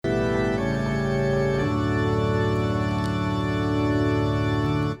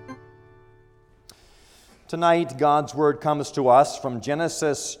Tonight, God's Word comes to us from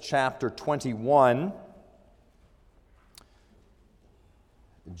Genesis chapter 21.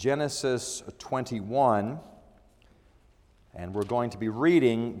 Genesis 21, and we're going to be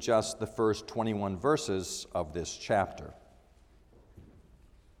reading just the first 21 verses of this chapter.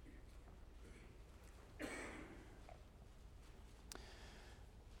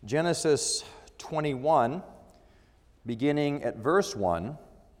 Genesis 21, beginning at verse 1,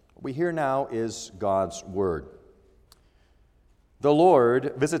 what we hear now is God's Word. The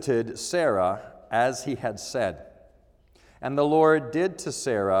Lord visited Sarah as he had said, and the Lord did to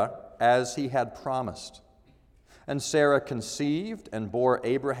Sarah as he had promised. And Sarah conceived and bore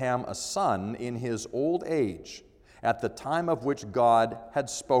Abraham a son in his old age, at the time of which God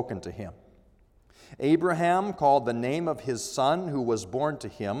had spoken to him. Abraham called the name of his son who was born to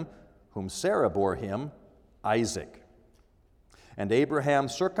him, whom Sarah bore him, Isaac. And Abraham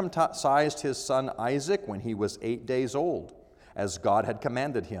circumcised his son Isaac when he was 8 days old, as God had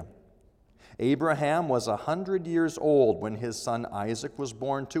commanded him. Abraham was 100 years old when his son Isaac was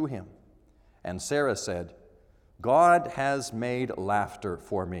born to him. And Sarah said, God has made laughter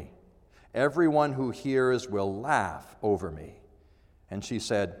for me. Everyone who hears will laugh over me. And she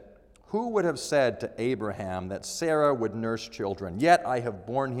said, who would have said to Abraham that Sarah would nurse children? Yet I have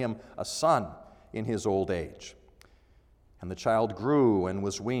borne him a son in his old age. And the child grew and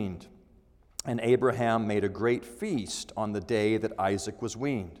was weaned. And Abraham made a great feast on the day that Isaac was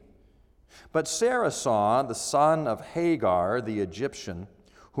weaned. But Sarah saw the son of Hagar, the Egyptian,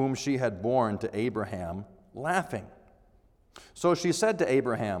 whom she had borne to Abraham, laughing. So she said to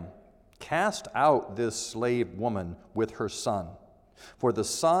Abraham, cast out this slave woman with her son, for the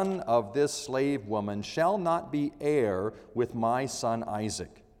son of this slave woman shall not be heir with my son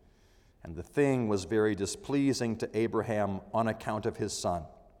Isaac. And the thing was very displeasing to Abraham on account of his son.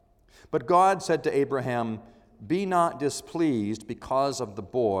 But God said to Abraham, be not displeased because of the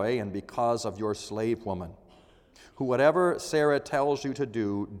boy and because of your slave woman. Whatever Sarah tells you to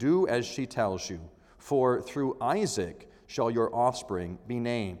do, do as she tells you, for through Isaac shall your offspring be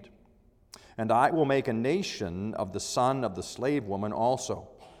named. And I will make a nation of the son of the slave woman also,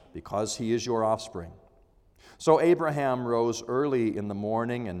 because he is your offspring. So Abraham rose early in the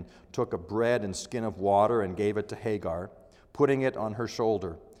morning and took a bread and skin of water and gave it to Hagar, putting it on her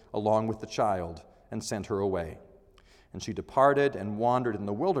shoulder, along with the child, and sent her away. And she departed and wandered in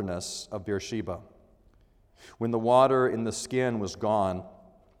the wilderness of Beersheba. When the water in the skin was gone,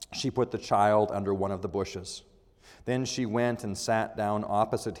 she put the child under one of the bushes. Then she went and sat down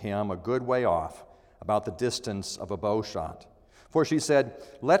opposite him a good way off, about the distance of a bow shot. For she said,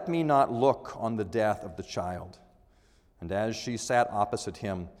 let me not look on the death of the child. And as she sat opposite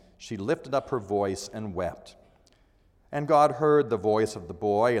him, she lifted up her voice and wept. And God heard the voice of the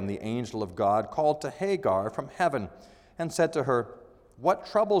boy, and the angel of God called to Hagar from heaven and said to her, what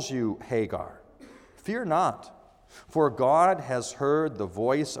troubles you, Hagar? Fear not, for God has heard the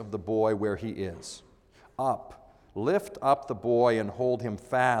voice of the boy where he is. Up, lift up the boy and hold him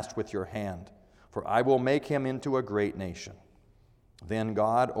fast with your hand, for I will make him into a great nation. Then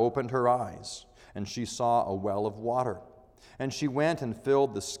God opened her eyes, and she saw a well of water. And she went and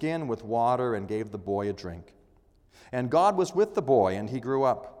filled the skin with water and gave the boy a drink. And God was with the boy, and he grew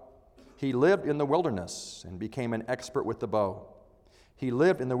up. He lived in the wilderness and became an expert with the bow. He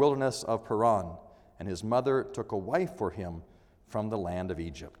lived in the wilderness of Paran, and his mother took a wife for him from the land of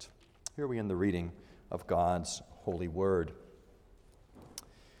Egypt. Here we end the reading of God's holy word.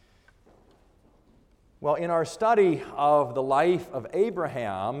 Well, in our study of the life of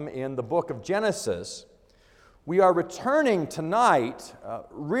Abraham in the book of Genesis, we are returning tonight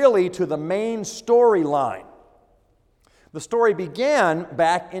really to the main storyline. The story began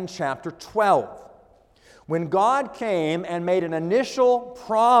back in chapter 12, when God came and made an initial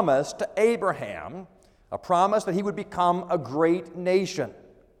promise to Abraham, a promise that he would become a great nation.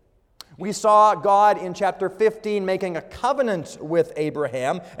 We saw God in chapter 15 making a covenant with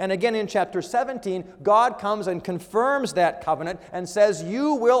Abraham, and again in chapter 17, God comes and confirms that covenant and says,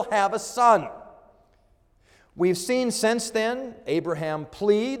 you will have a son. We've seen since then, Abraham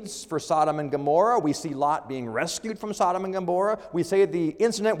pleads for Sodom and Gomorrah. We see Lot being rescued from Sodom and Gomorrah. We say the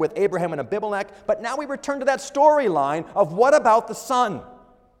incident with Abraham and Abimelech, but now we return to that storyline of what about the son?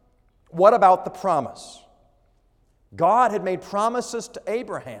 What about the promise? God had made promises to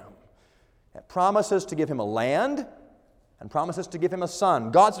Abraham. Promises to give him a land and promises to give him a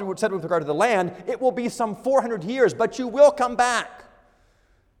son. God said with regard to the land, it will be some 400 years, but you will come back.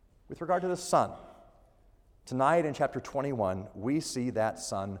 With regard to the son, tonight in chapter 21, we see that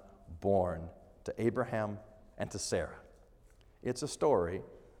son born to Abraham and to Sarah. It's a story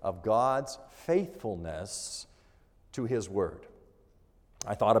of God's faithfulness to His Word.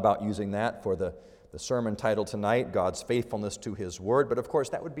 I thought about using that for the sermon title tonight, God's faithfulness to His Word, but of course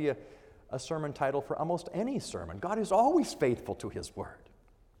that would be a sermon title for almost any sermon. God is always faithful to His Word.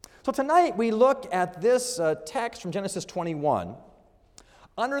 So tonight we look at this text from Genesis 21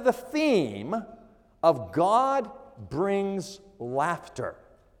 under the theme of God brings laughter.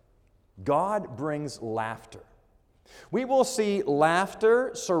 God brings laughter. We will see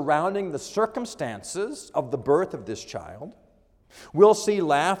laughter surrounding the circumstances of the birth of this child. We'll see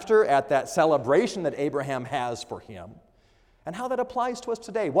laughter at that celebration that Abraham has for him, and how that applies to us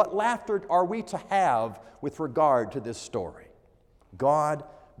today. What laughter are we to have with regard to this story? God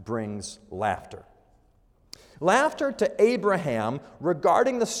brings laughter. Laughter to Abraham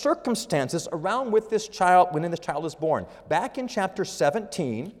regarding the circumstances around when this child is born. Back in chapter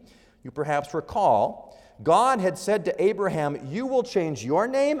 17, you perhaps recall, God had said to Abraham, "You will change your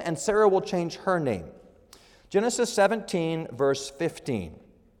name, and Sarah will change her name." Genesis 17, verse 15.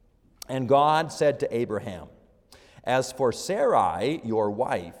 And God said to Abraham, "As for Sarai, your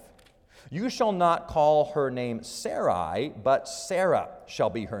wife, you shall not call her name Sarai, but Sarah shall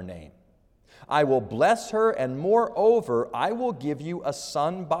be her name. I will bless her, and moreover, I will give you a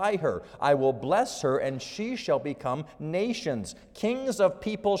son by her. I will bless her, and she shall become nations. Kings of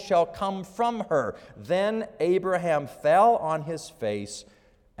people shall come from her." Then Abraham fell on his face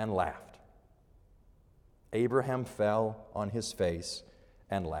and laughed. Abraham fell on his face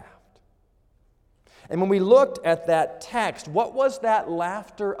and laughed. And when we looked at that text, what was that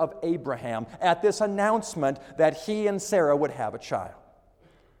laughter of Abraham at this announcement that he and Sarah would have a child?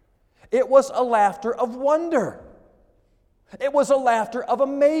 It was a laughter of wonder. It was a laughter of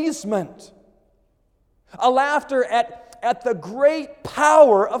amazement. A laughter at the great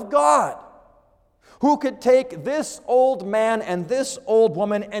power of God, who could take this old man and this old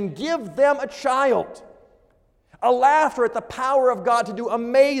woman and give them a child. A laughter at the power of God to do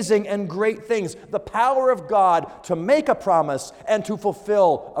amazing and great things. The power of God to make a promise and to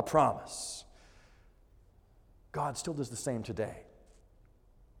fulfill a promise. God still does the same today.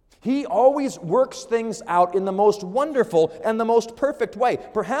 He always works things out in the most wonderful and the most perfect way.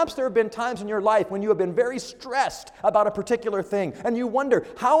 Perhaps there have been times in your life when you have been very stressed about a particular thing, and you wonder,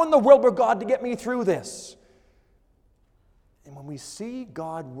 how in the world will God to get me through this? And when we see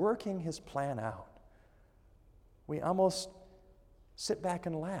God working His plan out, we almost sit back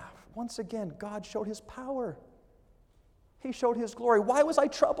and laugh. Once again, God showed His power. He showed His glory. Why was I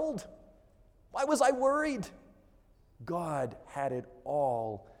troubled? Why was I worried? God had it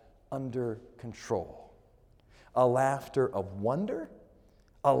all under control. A laughter of wonder,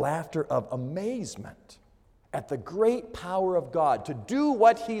 a laughter of amazement at the great power of God to do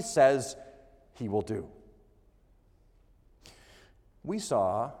what He says He will do. We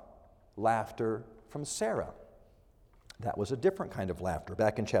saw laughter from Sarah. That was a different kind of laughter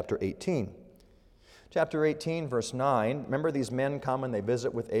back in chapter 18. Chapter 18, verse 9. Remember, these men come and they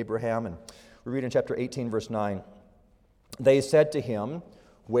visit with Abraham, and we read in chapter 18, verse 9. They said to him,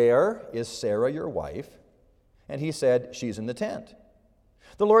 "Where is Sarah your wife?" And he said, "She's in the tent."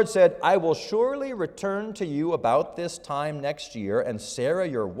 The Lord said, "I will surely return to you about this time next year, and Sarah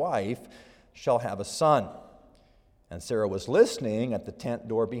your wife shall have a son." And Sarah was listening at the tent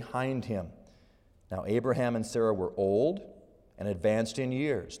door behind him. Now Abraham and Sarah were old and advanced in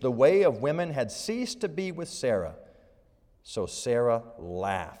years. The way of women had ceased to be with Sarah. So Sarah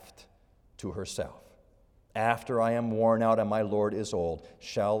laughed to herself. "After I am worn out and my Lord is old,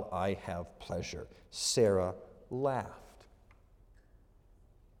 shall I have pleasure?" Sarah laughed.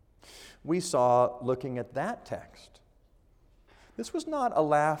 We saw, looking at that text, this was not a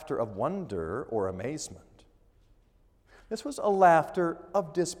laughter of wonder or amazement. This was a laughter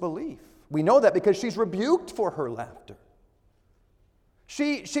of disbelief. We know that because she's rebuked for her laughter.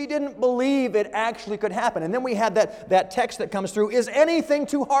 She didn't believe it actually could happen. And then we had that text that comes through, "Is anything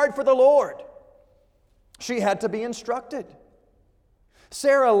too hard for the Lord?" She had to be instructed.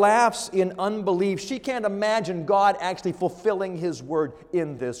 Sarah laughs in unbelief. She can't imagine God actually fulfilling His word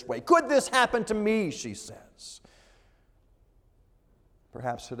in this way. Could this happen to me, she says.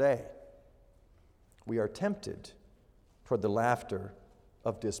 Perhaps today we are tempted toward the laughter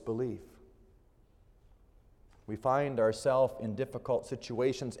of disbelief. We find ourselves in difficult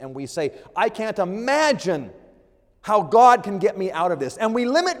situations and we say, "I can't imagine how God can get me out of this." And we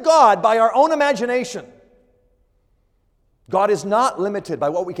limit God by our own imagination. God is not limited by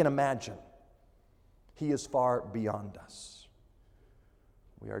what we can imagine. He is far beyond us.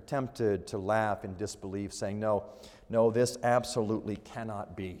 We are tempted to laugh in disbelief, saying, no, this absolutely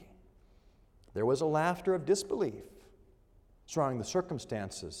cannot be. There was a laughter of disbelief surrounding the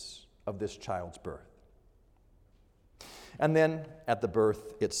circumstances of this child's birth. And then at the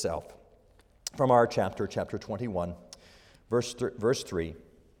birth itself, from our chapter 21, verse 3,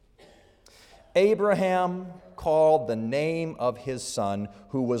 Abraham called the name of his son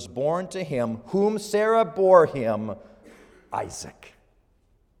who was born to him, whom Sarah bore him, Isaac.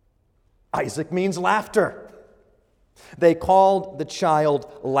 Isaac means laughter. They called the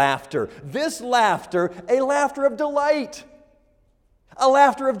child laughter. This laughter, a laughter of delight, a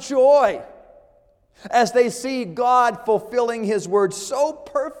laughter of joy, as they see God fulfilling His word so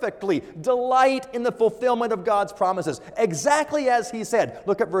perfectly. Delight in the fulfillment of God's promises, exactly as He said.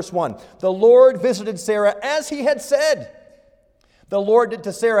 Look at verse 1. The Lord visited Sarah as He had said. The Lord did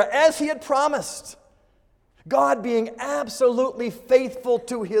to Sarah as He had promised. God being absolutely faithful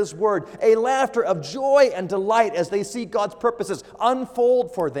to His word, a laughter of joy and delight as they see God's purposes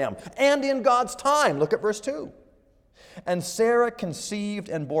unfold for them, and in God's time. Look at verse 2. And Sarah conceived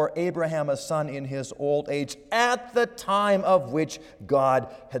and bore Abraham a son in his old age, at the time of which God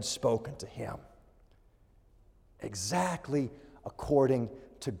had spoken to him. Exactly according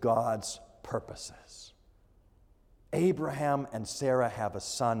to God's purposes. Abraham and Sarah have a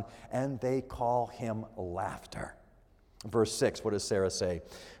son, and they call him laughter. Verse 6, what does Sarah say?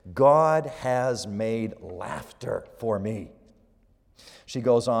 God has made laughter for me. She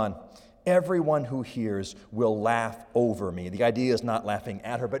goes on, everyone who hears will laugh over me. The idea is not laughing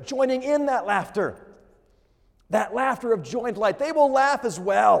at her, but joining in that laughter of joy and delight. They will laugh as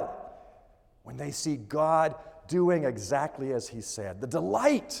well when they see God doing exactly as He said. The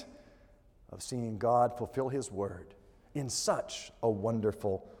delight of seeing God fulfill His word in such a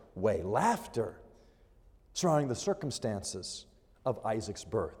wonderful way. Laughter surrounding the circumstances of Isaac's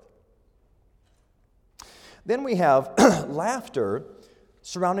birth. Then we have laughter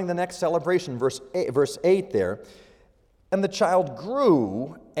surrounding the next celebration, verse 8 there. And the child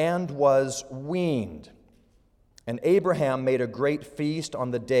grew and was weaned. And Abraham made a great feast on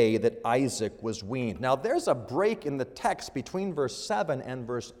the day that Isaac was weaned. Now there's a break in the text between verse 7 and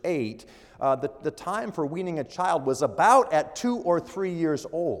verse 8. The time for weaning a child was about at 2 or 3 years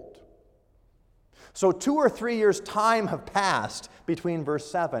old. So 2 or 3 years' time have passed between verse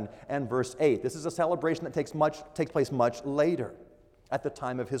 7 and verse 8. This is a celebration that takes place much later, at the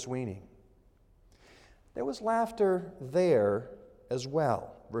time of his weaning. There was laughter there as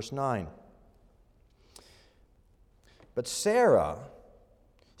well. Verse 9. But Sarah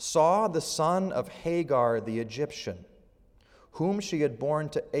saw the son of Hagar the Egyptian, whom she had borne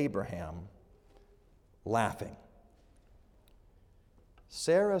to Abraham, laughing.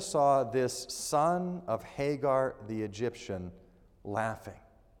 Sarah saw this son of Hagar the Egyptian laughing.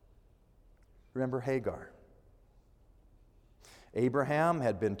 Remember Hagar? Abraham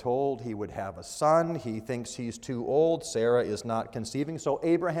had been told he would have a son. He thinks he's too old. Sarah is not conceiving, so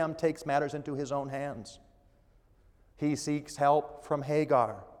Abraham takes matters into his own hands. He seeks help from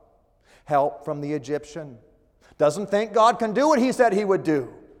Hagar, help from the Egyptian. Doesn't think God can do what He said He would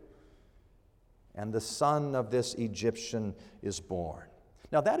do. And the son of this Egyptian is born.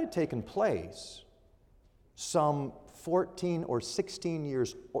 Now that had taken place some 14 or 16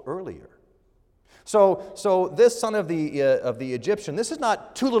 years earlier. So this son of the Egyptian, this is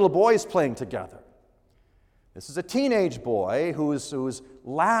not two little boys playing together. This is a teenage boy who's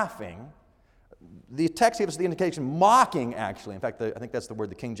laughing. The text gives us the indication, mocking actually. In fact, I think that's the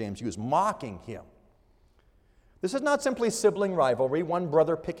word the King James used, mocking him. This is not simply sibling rivalry, one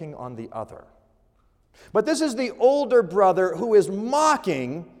brother picking on the other. But this is the older brother who is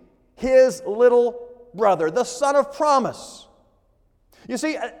mocking his little brother, the son of promise. You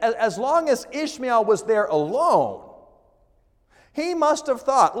see, as long as Ishmael was there alone, he must have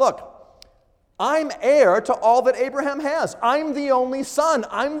thought, look, I'm heir to all that Abraham has. I'm the only son.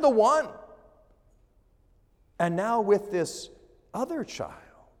 I'm the one. And now with this other child,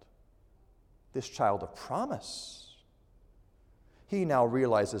 this child of promise, he now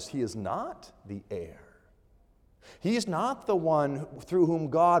realizes he is not the heir. He's not the one through whom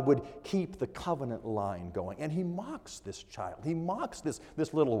God would keep the covenant line going. And he mocks this child. He mocks this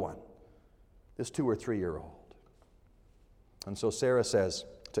little one, this 2 or 3 year old. And so Sarah says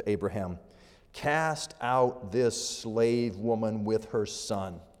to Abraham, cast out this slave woman with her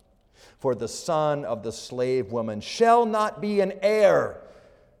son, for the son of the slave woman shall not be an heir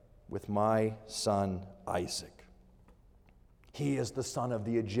with my son Isaac. He is the son of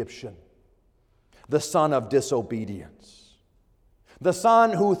the Egyptian, the son of disobedience, the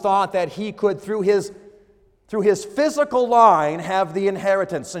son who thought that he could, through his physical line, have the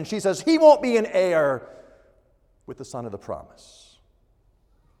inheritance. And she says, he won't be an heir with the son of the promise.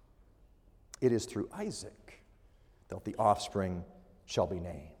 It is through Isaac that the offspring shall be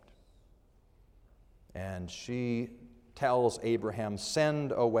named. And she tells Abraham,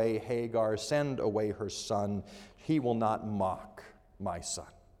 send away Hagar, send away her son. He will not mock my son.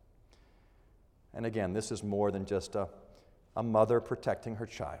 And again, this is more than just a mother protecting her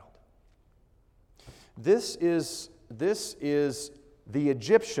child. This is the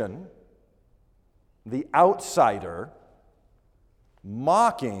Egyptian, the outsider,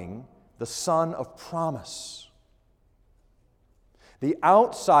 mocking the son of promise. The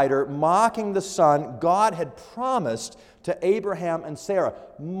outsider mocking the son God had promised to Abraham and Sarah,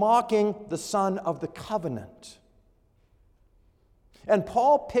 mocking the son of the covenant. And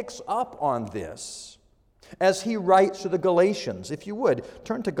Paul picks up on this as he writes to the Galatians. If you would,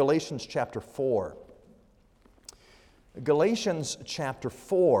 turn to Galatians chapter 4. Galatians chapter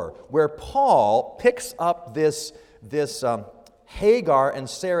 4, where Paul picks up this Hagar and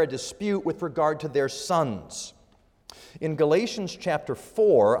Sarah dispute with regard to their sons. In Galatians chapter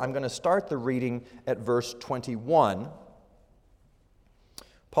 4, I'm going to start the reading at verse 21.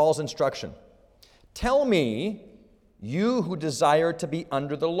 Paul's instruction. Tell me, you who desire to be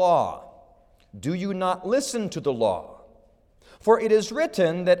under the law, do you not listen to the law? For it is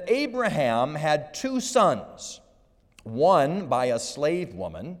written that Abraham had 2 sons, one by a slave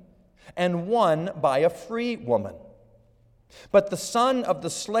woman and one by a free woman. But the son of the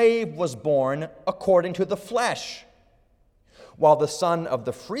slave was born according to the flesh, while the son of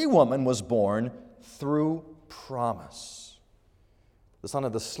the free woman was born through promise. The son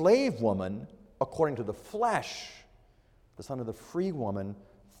of the slave woman according to the flesh, the son of the free woman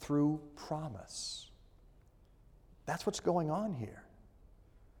through promise. That's what's going on here.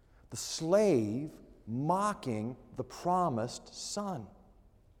 The slave mocking the promised son.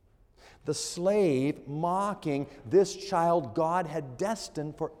 The slave mocking this child God had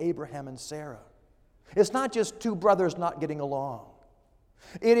destined for Abraham and Sarah. It's not just 2 brothers not getting along.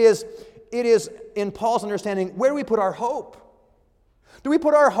 It is, in Paul's understanding, where do we put our hope? Do we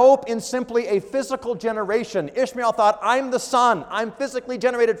put our hope in simply a physical generation? Ishmael thought, I'm the son. I'm physically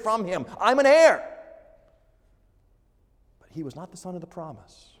generated from him. I'm an heir. But he was not the son of the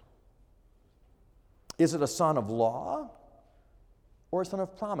promise. Is it a son of law or a son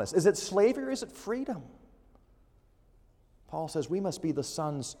of promise? Is it slavery or is it freedom? Paul says we must be the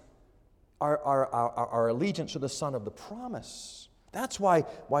sons, our allegiance to the son of the promise. That's why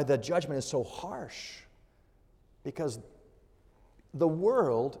the judgment is so harsh. Because the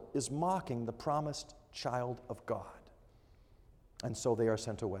world is mocking the promised child of God. And so they are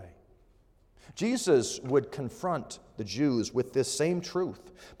sent away. Jesus would confront the Jews with this same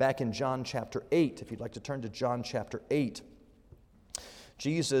truth back in John chapter 8. If you'd like to turn to John chapter 8.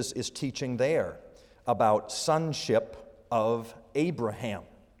 Jesus is teaching there about sonship of Abraham.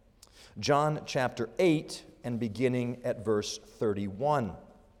 John chapter 8 and beginning at verse 31.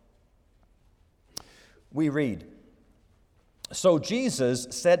 We read, So Jesus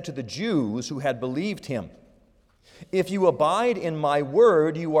said to the Jews who had believed him, If you abide in my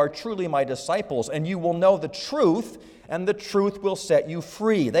word, you are truly my disciples, and you will know the truth, and the truth will set you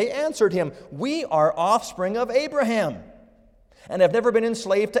free. They answered him, We are offspring of Abraham, and have never been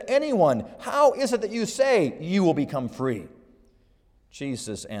enslaved to anyone. How is it that you say you will become free?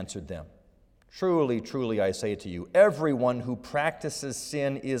 Jesus answered them, Truly, truly, I say to you, everyone who practices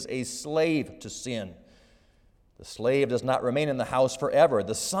sin is a slave to sin. The slave does not remain in the house forever.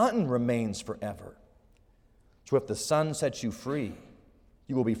 The Son remains forever. So if the Son sets you free,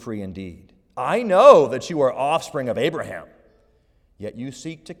 you will be free indeed. I know that you are offspring of Abraham, yet you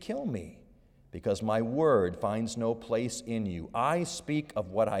seek to kill me, because my word finds no place in you. I speak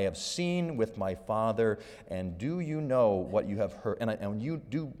of what I have seen with my Father, and do you know what you have heard? And you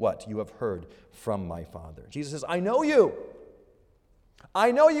do what you have heard from my Father. Jesus says, I know you.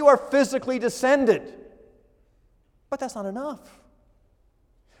 I know you are physically descended. But that's not enough.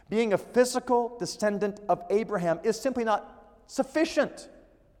 Being a physical descendant of Abraham is simply not sufficient.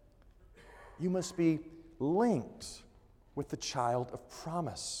 You must be linked with the child of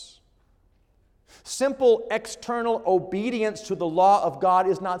promise. Simple external obedience to the law of God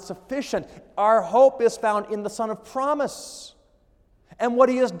is not sufficient. Our hope is found in the Son of promise and what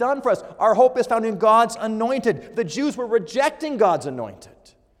he has done for us. Our hope is found in God's anointed. The Jews were rejecting God's anointed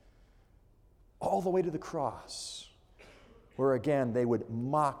all the way to the cross, where again they would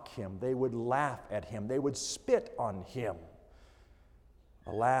mock him, they would laugh at him, they would spit on him.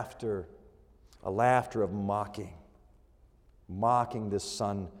 A laughter of mocking this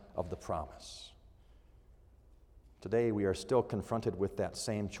Son of the promise. Today we are still confronted with that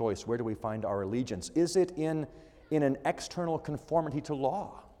same choice. Where do we find our allegiance? Is it in an external conformity to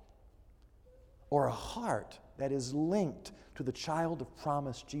law? or a heart that is linked to the child of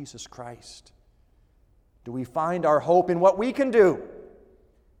promise, Jesus Christ? Do we find our hope in what we can do,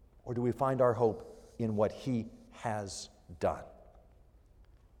 or do we find our hope in what He has done?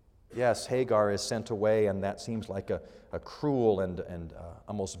 Yes, Hagar is sent away, and that seems like a cruel and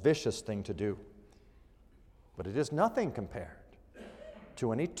almost vicious thing to do. But it is nothing compared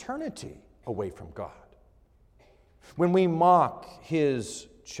to an eternity away from God. When we mock His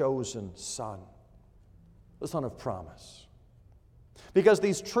chosen Son, the Son of promise. Because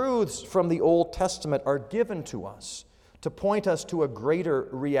these truths from the Old Testament are given to us to point us to a greater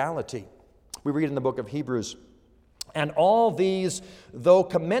reality. We read in the book of Hebrews, "And all these, though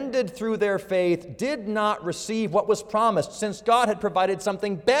commended through their faith, did not receive what was promised, since God had provided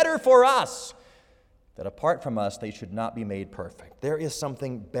something better for us, that apart from us they should not be made perfect." There is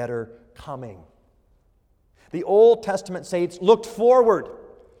something better coming. The Old Testament saints looked forward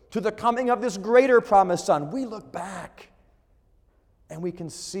to the coming of this greater promised Son. We look back, and we can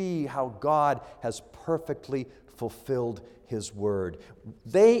see how God has perfectly fulfilled His word.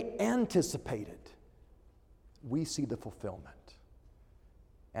 They anticipated. We see the fulfillment.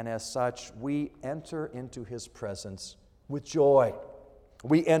 And as such, we enter into His presence with joy.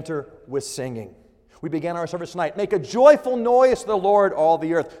 We enter with singing. We began our service tonight. Make a joyful noise to the Lord, all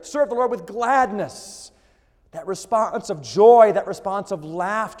the earth. Serve the Lord with gladness. That response of joy, that response of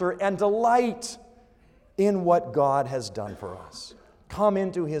laughter and delight in what God has done for us. Come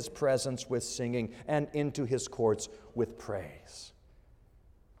into His presence with singing and into His courts with praise.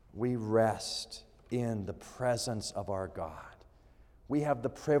 We rest in the presence of our God. We have the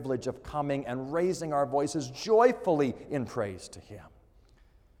privilege of coming and raising our voices joyfully in praise to Him.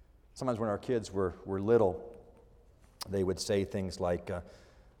 Sometimes when our kids were little, they would say things like,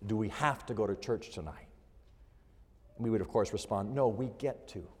 "Do we have to go to church tonight?" And we would, of course, respond, "No, we get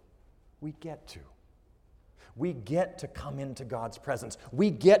to. We get to. We get to come into God's presence.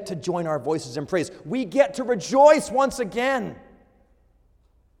 We get to join our voices in praise. We get to rejoice once again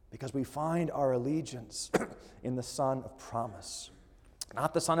because we find our allegiance in the Son of promise.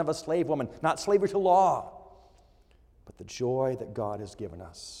 Not the son of a slave woman, not slavery to law, but the joy that God has given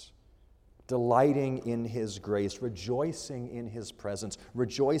us. Delighting in His grace, rejoicing in His presence,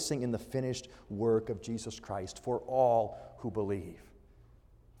 rejoicing in the finished work of Jesus Christ for all who believe.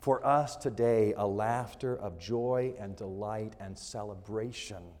 For us today, a laughter of joy and delight and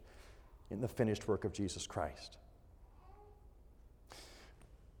celebration in the finished work of Jesus Christ.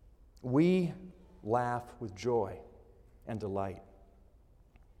 We laugh with joy and delight.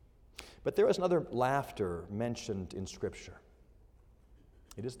 But there is another laughter mentioned in Scripture.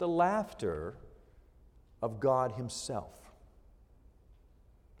 It is the laughter of God Himself.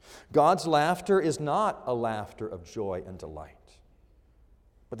 God's laughter is not a laughter of joy and delight,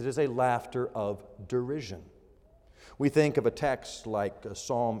 but it is a laughter of derision. We think of a text like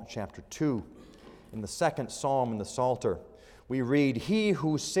Psalm chapter 2. In the second psalm in the Psalter, we read, "He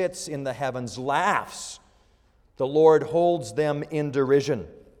who sits in the heavens laughs. The Lord holds them in derision."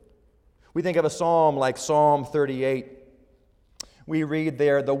 We think of a psalm like Psalm 38. We read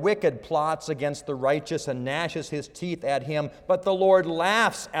there, "The wicked plots against the righteous and gnashes his teeth at him, but the Lord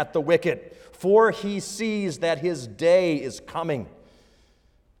laughs at the wicked, for He sees that his day is coming."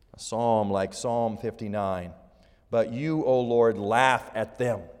 A psalm like Psalm 59. "But you, O Lord, laugh at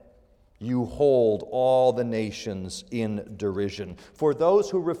them. You hold all the nations in derision." For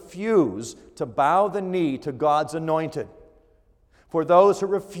those who refuse to bow the knee to God's anointed, for those who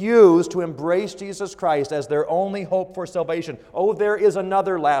refuse to embrace Jesus Christ as their only hope for salvation, oh, there is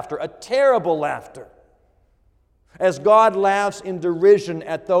another laughter, a terrible laughter, as God laughs in derision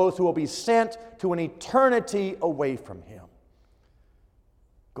at those who will be sent to an eternity away from Him.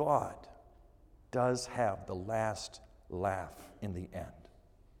 God does have the last laugh in the end.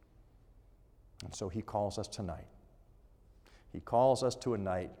 And so He calls us tonight. He calls us to a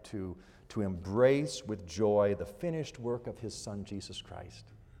night to embrace with joy the finished work of His Son, Jesus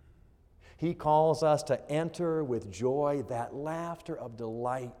Christ. He calls us to enter with joy that laughter of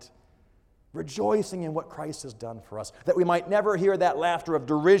delight, rejoicing in what Christ has done for us, that we might never hear that laughter of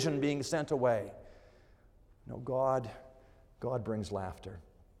derision being sent away. No, God brings laughter,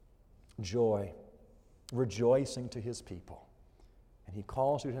 joy, rejoicing to His people. And He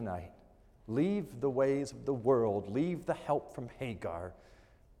calls you tonight, leave the ways of the world, leave the help from Hagar,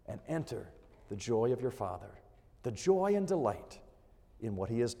 and enter the joy of your Father, the joy and delight in what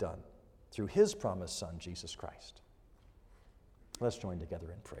He has done through His promised Son, Jesus Christ. Let's join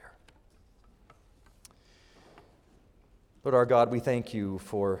together in prayer. Lord our God, we thank You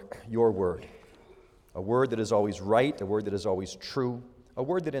for Your word, a word that is always right, a word that is always true, a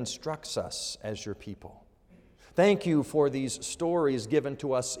word that instructs us as your people. Thank you for these stories given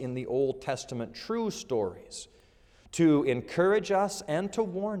to us in the Old Testament, true stories, to encourage us and to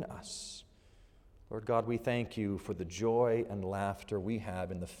warn us. Lord God, we thank you for the joy and laughter we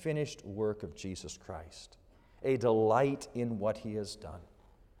have in the finished work of Jesus Christ, a delight in what he has done.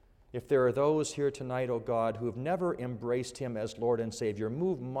 If there are those here tonight, O God, who have never embraced him as Lord and Savior,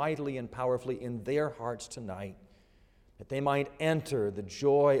 move mightily and powerfully in their hearts tonight, that they might enter the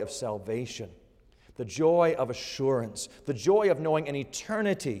joy of salvation, the joy of assurance, the joy of knowing an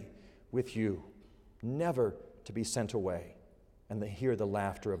eternity with you, never to be sent away, and they hear the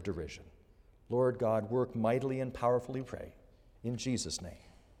laughter of derision. Lord God, work mightily and powerfully, pray. In Jesus' name,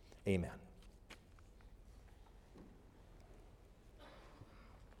 amen.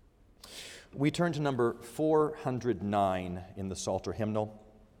 We turn to number 409 in the Psalter hymnal.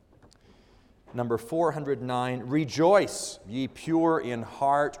 Number 409, rejoice, ye pure in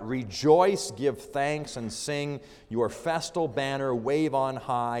heart, rejoice, give thanks and sing, your festal banner wave on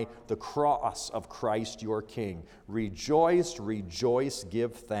high, the cross of Christ your King. Rejoice, rejoice,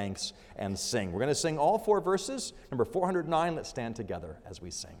 give thanks and sing. We're going to sing all four verses. Number 409, let's stand together as we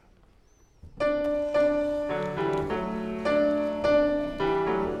sing.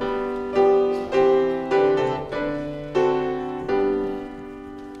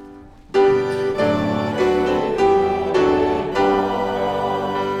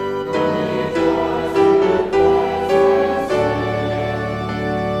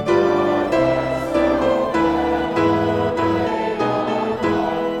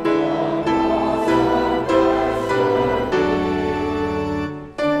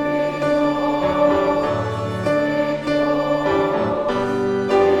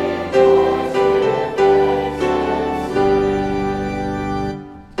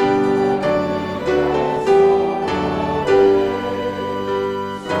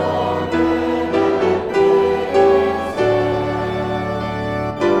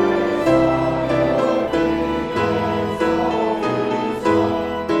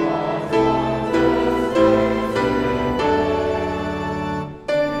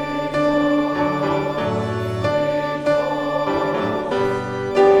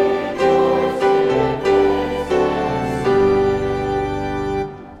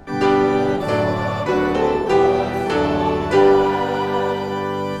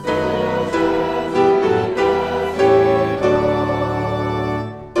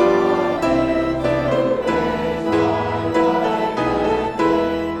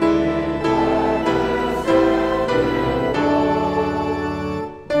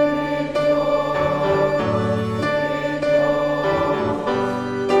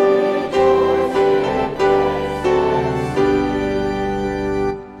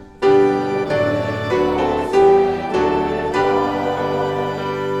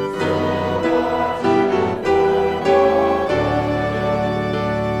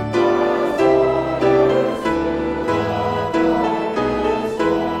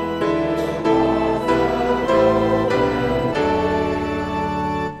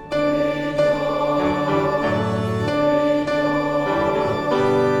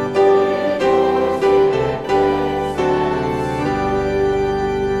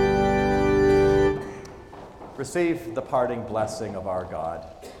 Receive the parting blessing of our God,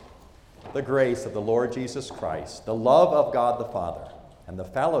 the grace of the Lord Jesus Christ, the love of God the Father, and the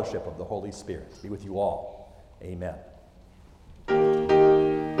fellowship of the Holy Spirit be with you all. Amen.